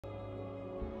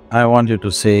I want you to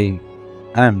say,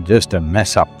 I'm just a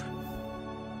mess up.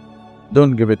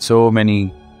 Don't give it so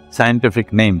many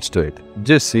scientific names to it.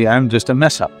 Just say, I'm just a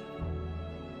mess up.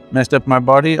 Messed up my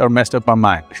body or messed up my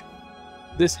mind.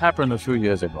 This happened a few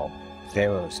years ago. They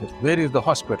were said, where is the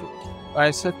hospital?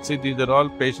 I said, see, these are all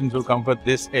patients who come for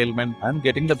this ailment. I'm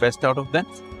getting the best out of them.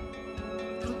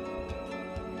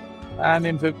 And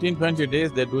in 15-20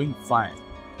 days, they're doing fine.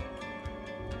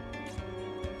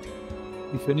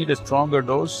 If you need a stronger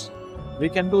dose, we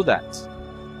can do that.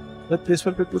 But this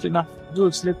will be good enough,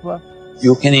 you'll sleep well.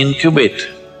 You can incubate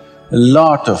a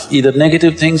lot of either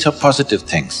negative things or positive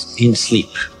things in sleep.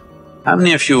 How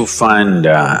many of you find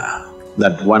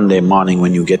that one day morning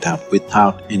when you get up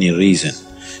without any reason,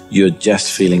 you're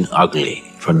just feeling ugly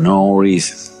for no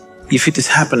reason? If it is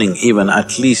happening even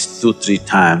at least 2-3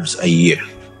 times a year,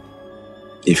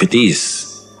 if it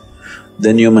is,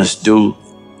 then you must do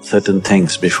certain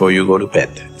things before you go to bed.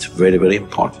 It's very, very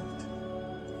important.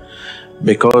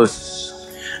 Because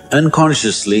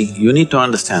unconsciously, you need to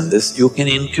understand this, you can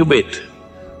incubate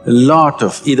a lot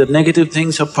of either negative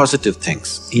things or positive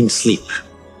things in sleep.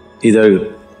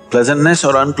 Either pleasantness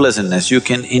or unpleasantness, you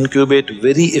can incubate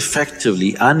very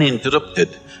effectively,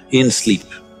 uninterrupted in sleep.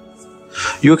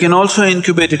 You can also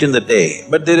incubate it in the day,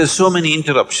 but there are so many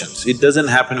interruptions, it doesn't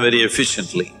happen very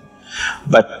efficiently.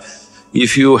 But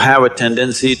if you have a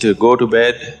tendency to go to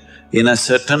bed in a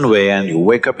certain way and you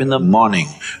wake up in the morning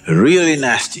really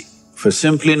nasty for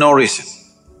simply no reason,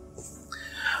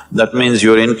 that means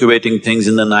you're incubating things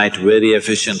in the night very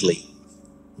efficiently.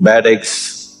 Bad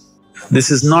eggs.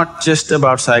 This is not just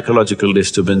about psychological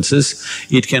disturbances,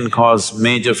 it can cause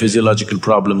major physiological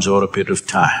problems over a period of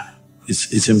time.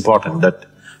 It's important that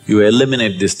you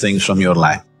eliminate these things from your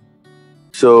life.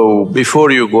 So,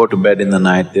 before you go to bed in the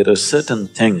night, there are certain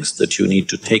things that you need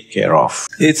to take care of.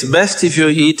 It's best if you're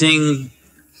eating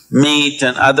meat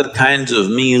and other kinds of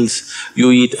meals,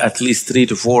 you eat at least 3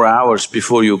 to 4 hours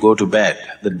before you go to bed.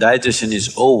 The digestion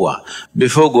is over.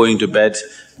 Before going to bed,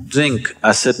 drink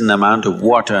a certain amount of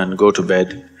water and go to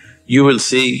bed. You will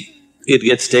see it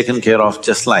gets taken care of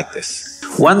just like this.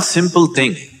 One simple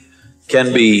thing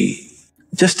can be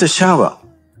just a shower.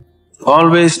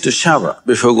 Always to shower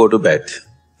before go to bed,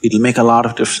 it'll make a lot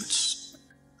of difference.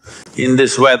 In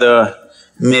this weather,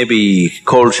 maybe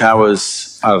cold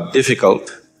showers are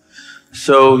difficult,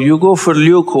 so you go for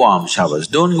lukewarm showers,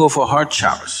 don't go for hot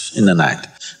showers in the night.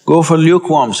 Go for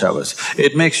lukewarm showers,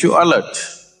 it makes you alert.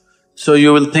 So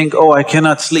you will think, oh, I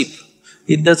cannot sleep.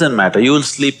 It doesn't matter, you will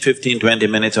sleep 15-20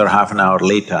 minutes or half an hour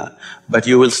later, but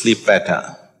you will sleep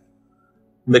better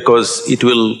because it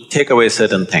will take away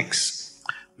certain things.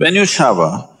 When you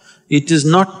shower, it is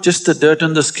not just the dirt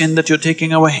on the skin that you're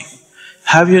taking away.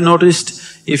 Have you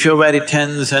noticed if you're very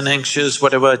tense and anxious,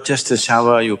 whatever, just a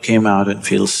shower, you came out and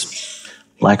feels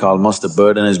like almost the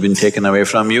burden has been taken away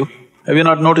from you? Have you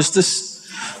not noticed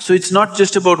this? So it's not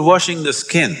just about washing the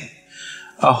skin.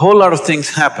 A whole lot of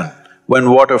things happen when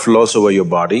water flows over your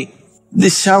body.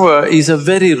 This shower is a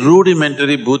very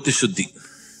rudimentary buddhi shuddhi,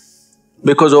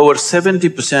 because over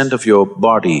 70% of your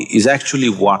body is actually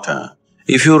water.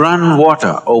 If you run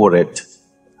water over it,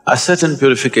 a certain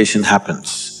purification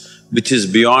happens, which is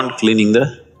beyond cleaning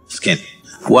the skin.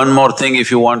 One more thing if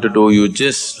you want to do, you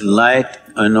just light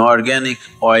an organic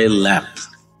oil lamp,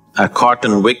 a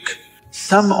cotton wick,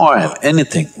 some oil,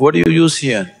 anything. What do you use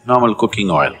here? Normal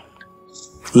cooking oil.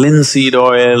 Linseed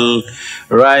oil,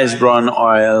 rice bran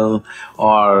oil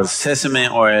or sesame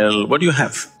oil, what do you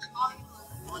have?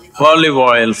 Olive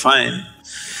oil, fine.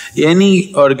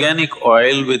 Any organic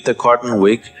oil with a cotton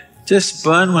wick, just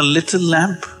burn one little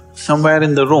lamp somewhere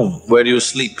in the room where you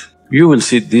sleep. You will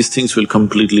see these things will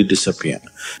completely disappear.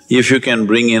 If you can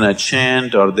bring in a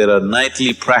chant or there are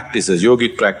nightly practices,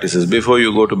 yogic practices, before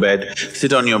you go to bed,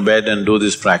 sit on your bed and do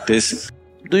this practice.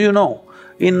 Do you know,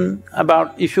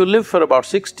 if you live for about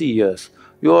 60 years,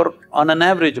 you're… on an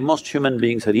average, most human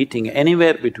beings are eating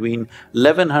anywhere between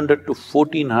 1100 to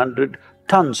 1400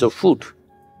 tons of food.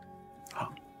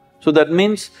 So that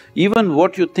means even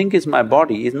what you think is my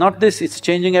body is not this, it's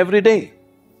changing every day.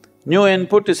 New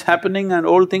input is happening and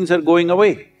old things are going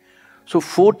away. So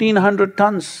 1400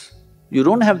 tons, you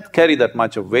don't have to carry that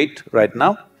much of weight right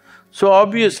now. So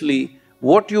obviously,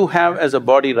 what you have as a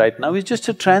body right now is just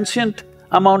a transient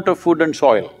amount of food and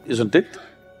soil, isn't it?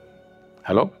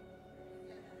 Hello?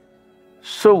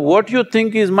 So what you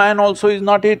think is mine also is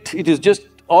not it is just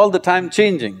all the time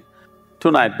changing.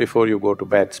 Tonight before you go to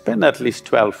bed, spend at least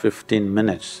 12-15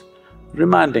 minutes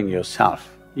reminding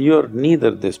yourself, you're neither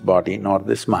this body nor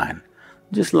this mind.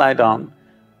 Just lie down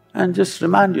and just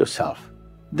remind yourself,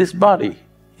 this body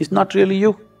is not really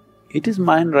you. It is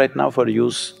mine right now for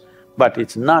use, but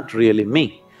it's not really me.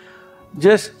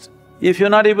 Just… if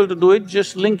you're not able to do it,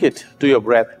 just link it to your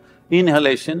breath.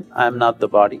 Inhalation, I'm not the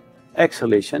body.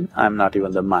 Exhalation, I'm not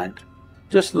even the mind.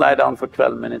 Just lie down for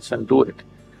 12 minutes and do it,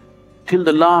 till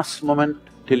the last moment,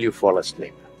 till you fall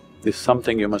asleep. This is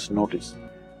something you must notice.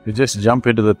 You just jump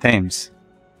into the Thames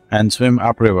and swim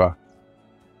upriver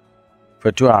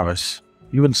for 2 hours,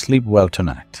 you will sleep well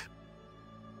tonight.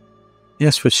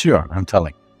 Yes, for sure, I'm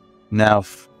telling. Now,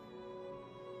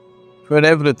 for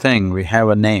everything we have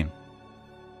a name.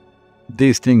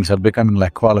 These things are becoming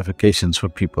like qualifications for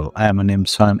people. I am an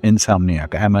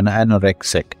insomniac, I am an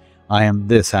anorexic, I am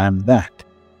this, I am that.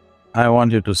 I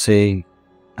want you to say,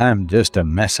 I am just a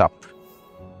mess up.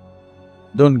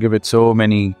 Don't give it so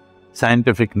many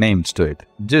scientific names to it.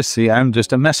 Just say, I am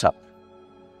just a mess up.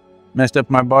 Messed up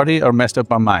my body or messed up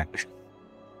my mind.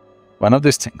 One of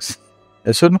these things.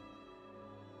 Yes or no?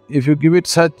 If you give it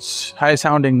such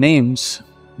high-sounding names,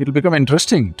 it'll become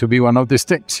interesting to be one of these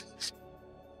things.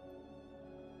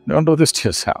 Don't do this to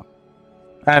yourself.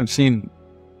 I have seen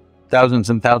thousands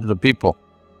and thousands of people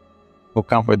who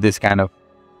come with this kind of…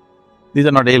 these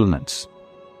are not ailments.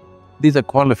 These are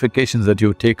qualifications that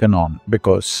you've taken on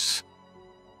because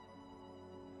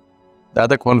the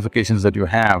other qualifications that you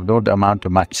have don't amount to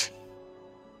much.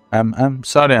 I'm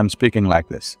sorry I'm speaking like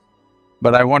this,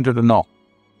 but I want you to know,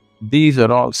 these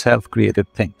are all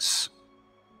self-created things.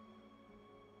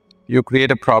 You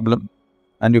create a problem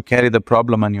and you carry the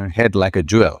problem on your head like a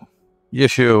jewel.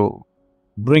 If you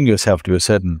bring yourself to a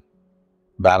certain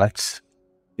balance,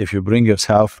 if you bring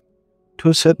yourself to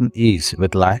a certain ease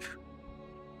with life,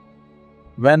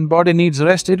 when body needs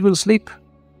rest, it will sleep.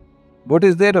 What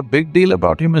is there a big deal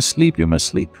about? You must sleep, you must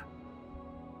sleep.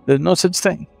 There's no such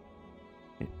thing.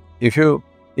 If you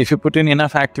put in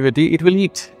enough activity, it will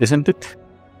eat, isn't it?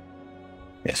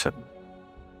 Yes, sir.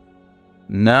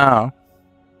 Now,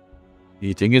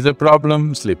 eating is a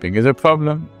problem, sleeping is a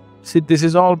problem. See, this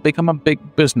has all become a big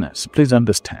business, please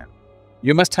understand.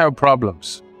 You must have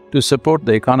problems to support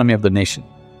the economy of the nation.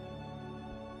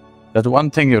 That's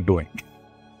one thing you're doing.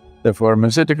 The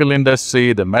pharmaceutical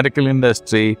industry, the medical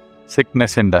industry,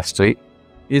 sickness industry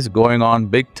is going on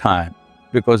big time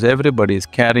because everybody is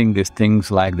carrying these things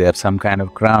like they're some kind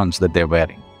of crowns that they're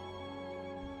wearing.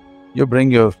 You bring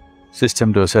your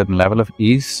system to a certain level of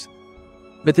ease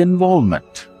with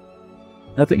involvement,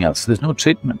 nothing else. There's no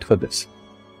treatment for this.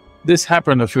 This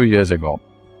happened a few years ago.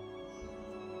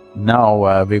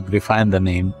 Now we've refined the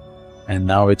name and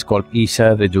now it's called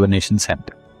Isha Rejuvenation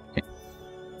Center.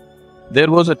 There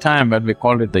was a time when we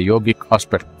called it the yogic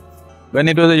hospital. When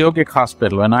it was a yogic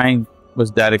hospital, when I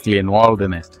was directly involved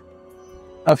in it,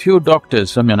 a few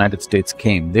doctors from United States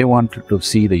came. They wanted to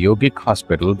see the yogic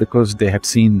hospital because they had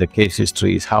seen the case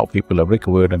histories, how people have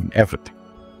recovered and everything.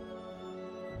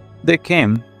 They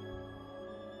came.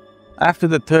 After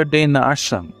the third day in the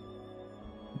ashram,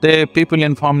 the people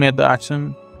informed me at the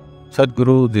ashram,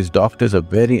 Sadhguru, these doctors are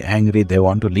very angry, they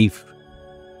want to leave.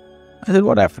 I said,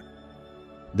 what happened?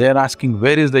 They're asking,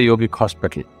 where is the yogic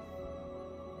hospital?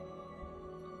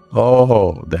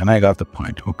 Oh, then I got the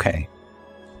point, okay.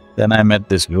 Then I met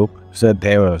this group, said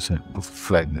they were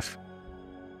like this.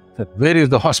 Said, where is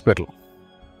the hospital?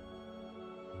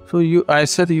 So I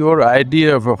said, your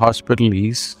idea of a hospital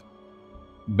is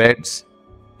beds,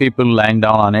 people lying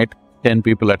down on it, 10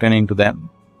 people attending to them.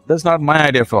 That's not my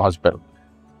idea of a hospital.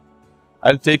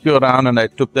 I'll take you around, and I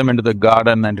took them into the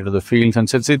garden and into the fields and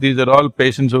said, see, these are all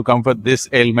patients who come for this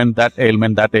ailment, that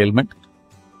ailment, that ailment.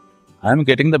 I'm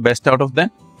getting the best out of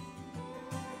them.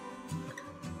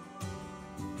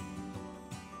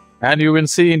 And you will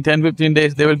see in 10-15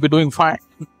 days, they will be doing fine.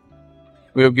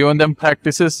 We have given them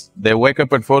practices, they wake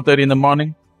up at 4:30 in the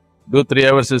morning, do 3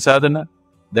 hours of sadhana,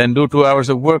 then do 2 hours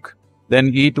of work, then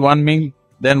eat one meal,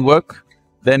 then work,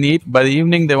 then eat. By the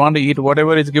evening, they want to eat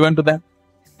whatever is given to them.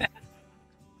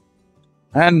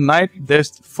 And night, they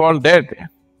fall dead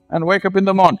and wake up in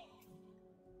the morning.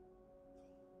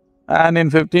 And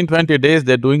in 15-20 days,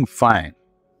 they're doing fine.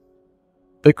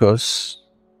 Because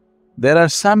there are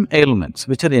some ailments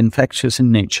which are infectious in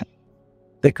nature.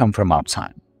 They come from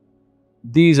outside.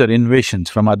 These are invasions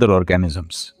from other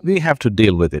organisms. We have to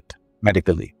deal with it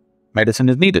medically. Medicine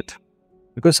is needed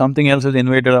because something else has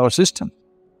invaded our system.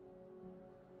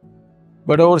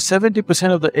 But over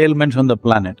 70% of the ailments on the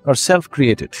planet are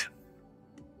self-created.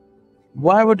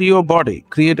 Why would your body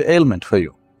create an ailment for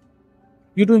you?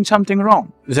 You're doing something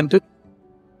wrong, isn't it?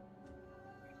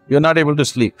 You're not able to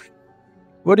sleep.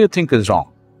 What do you think is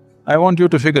wrong? I want you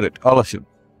to figure it, all of you.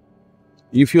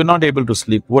 If you're not able to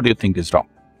sleep, what do you think is wrong?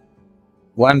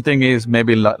 One thing is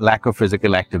maybe lack of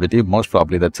physical activity, most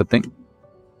probably that's a thing.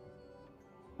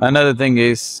 Another thing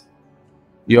is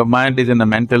Your mind is in a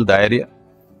mental diarrhea.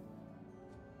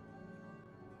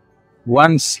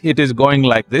 Once it is going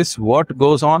like this, what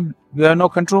goes on? You have no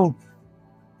control.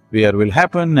 Fear will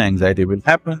happen, anxiety will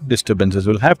happen, disturbances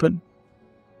will happen.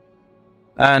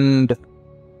 And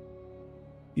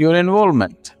your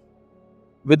involvement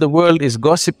with the world is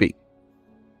gossipy.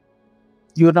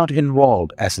 You're not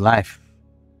involved as life.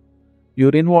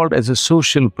 You're involved as a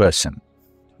social person,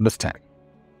 understand?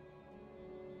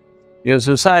 Your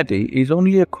society is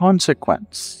only a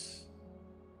consequence.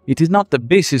 It is not the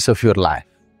basis of your life.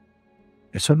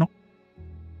 Yes or no?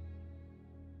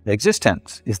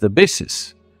 Existence is the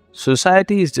basis.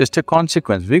 Society is just a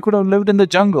consequence. We could have lived in the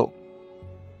jungle.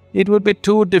 It would be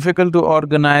too difficult to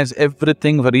organize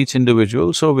everything for each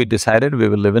individual, so we decided we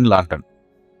will live in London.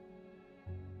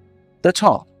 That's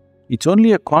all. It's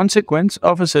only a consequence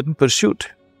of a certain pursuit.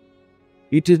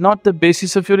 It is not the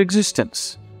basis of your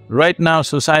existence. Right now,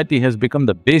 society has become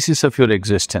the basis of your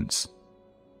existence.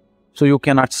 So you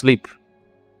cannot sleep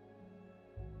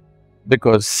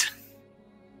because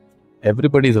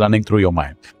everybody is running through your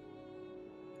mind.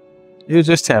 You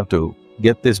just have to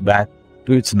get this back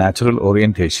to its natural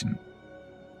orientation.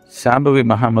 Shambhavi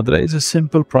Mahamudra is a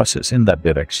simple process in that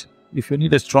direction. If you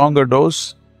need a stronger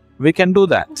dose, we can do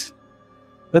that.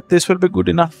 But this will be good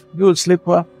enough, you will sleep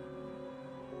well.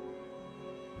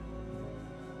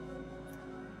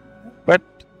 But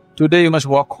today you must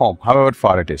walk home, however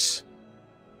far it is.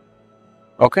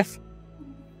 Okay?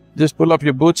 Just pull up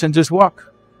your boots and just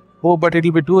walk. Oh, but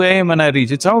it'll be 2 a.m. when I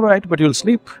reach. It's all right, but you'll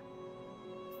sleep.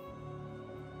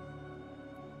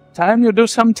 Time you do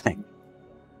something.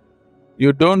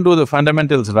 You don't do the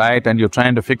fundamentals right and you're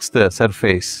trying to fix the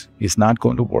surface, it's not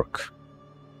going to work.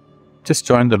 Just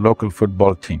join the local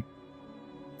football team.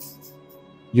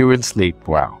 You will sleep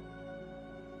well.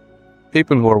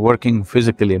 People who are working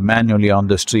physically, manually on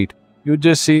the street, you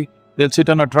just see, they'll sit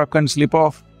on a truck and sleep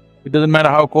off. It doesn't matter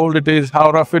how cold it is,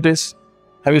 how rough it is.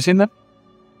 Have you seen them?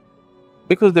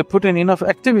 Because they put in enough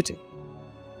activity.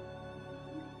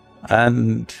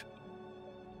 And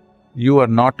you are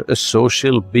not a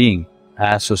social being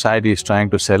as society is trying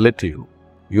to sell it to you.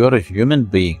 You are a human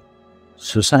being.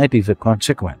 Society is a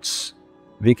consequence.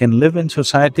 We can live in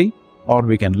society or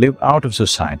we can live out of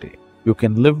society. You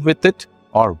can live with it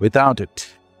or without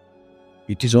it.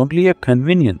 It is only a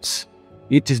convenience.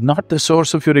 It is not the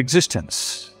source of your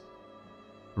existence.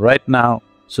 Right now,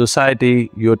 society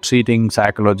you're treating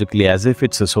psychologically as if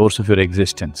it's the source of your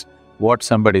existence. What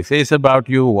somebody says about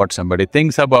you, what somebody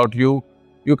thinks about you,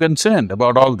 you're concerned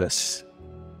about all this.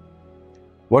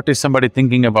 What is somebody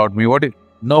thinking about me?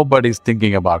 Nobody's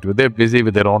thinking about you, they're busy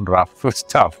with their own rough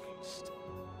stuff.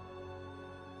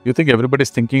 You think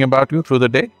everybody's thinking about you through the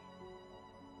day?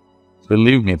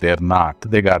 Believe me, they're not,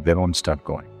 they got their own stuff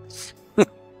going.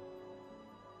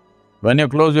 When you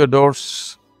close your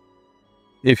doors,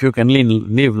 if you can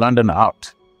leave London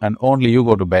out and only you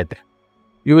go to bed,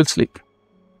 you will sleep.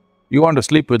 You want to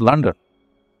sleep with London,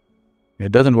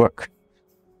 it doesn't work.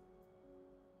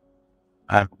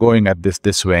 I'm going at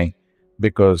this way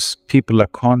because people are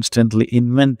constantly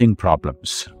inventing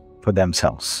problems for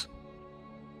themselves.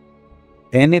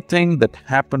 Anything that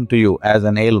happened to you as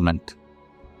an ailment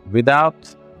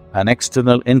without an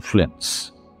external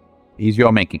influence is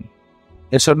your making.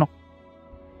 Yes or no?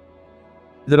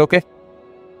 Is it okay?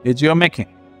 It's your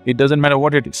making. It doesn't matter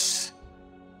what it is.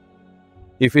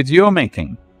 If it's your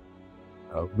making,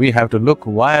 we have to look,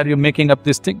 why are you making up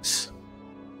these things?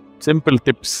 Simple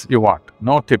tips you want,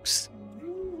 no tips.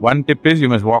 One tip is you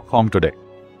must walk home today.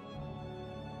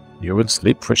 You will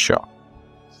sleep for sure.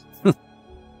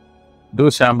 Do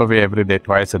Shambhavi every day,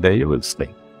 twice a day, you will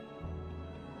sleep.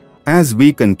 As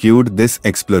we conclude this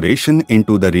exploration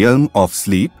into the realm of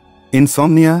sleep,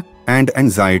 insomnia and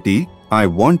anxiety, I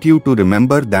want you to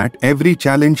remember that every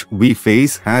challenge we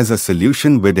face has a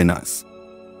solution within us.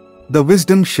 The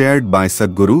wisdom shared by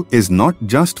Sadhguru is not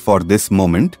just for this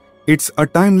moment, it's a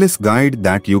timeless guide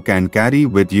that you can carry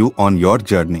with you on your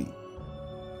journey.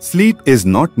 Sleep is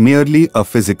not merely a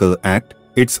physical act,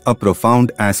 it's a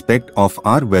profound aspect of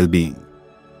our well-being.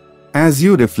 As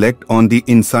you reflect on the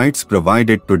insights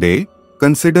provided today,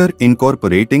 consider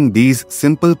incorporating these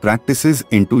simple practices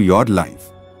into your life.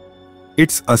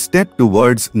 It's a step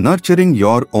towards nurturing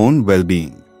your own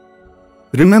well-being.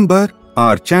 Remember,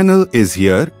 our channel is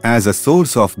here as a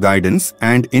source of guidance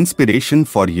and inspiration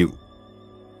for you.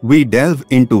 We delve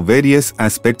into various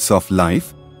aspects of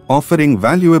life, offering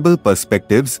valuable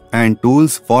perspectives and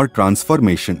tools for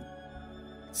transformation.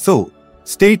 So,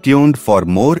 stay tuned for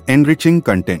more enriching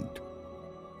content.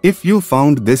 If you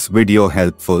found this video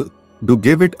helpful, do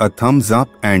give it a thumbs up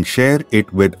and share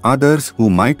it with others who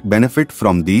might benefit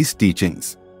from these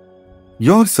teachings.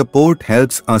 Your support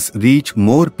helps us reach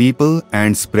more people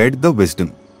and spread the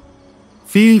wisdom.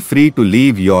 Feel free to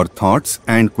leave your thoughts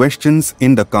and questions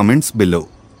in the comments below.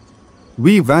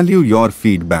 We value your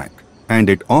feedback, and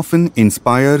it often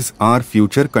inspires our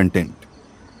future content.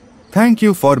 Thank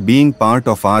you for being part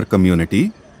of our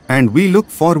community, and we look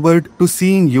forward to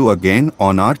seeing you again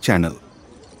on our channel.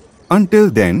 Until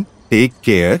then, take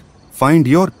care, find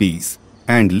your peace,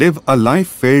 and live a life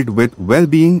filled with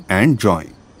well-being and joy.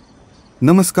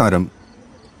 Namaskaram.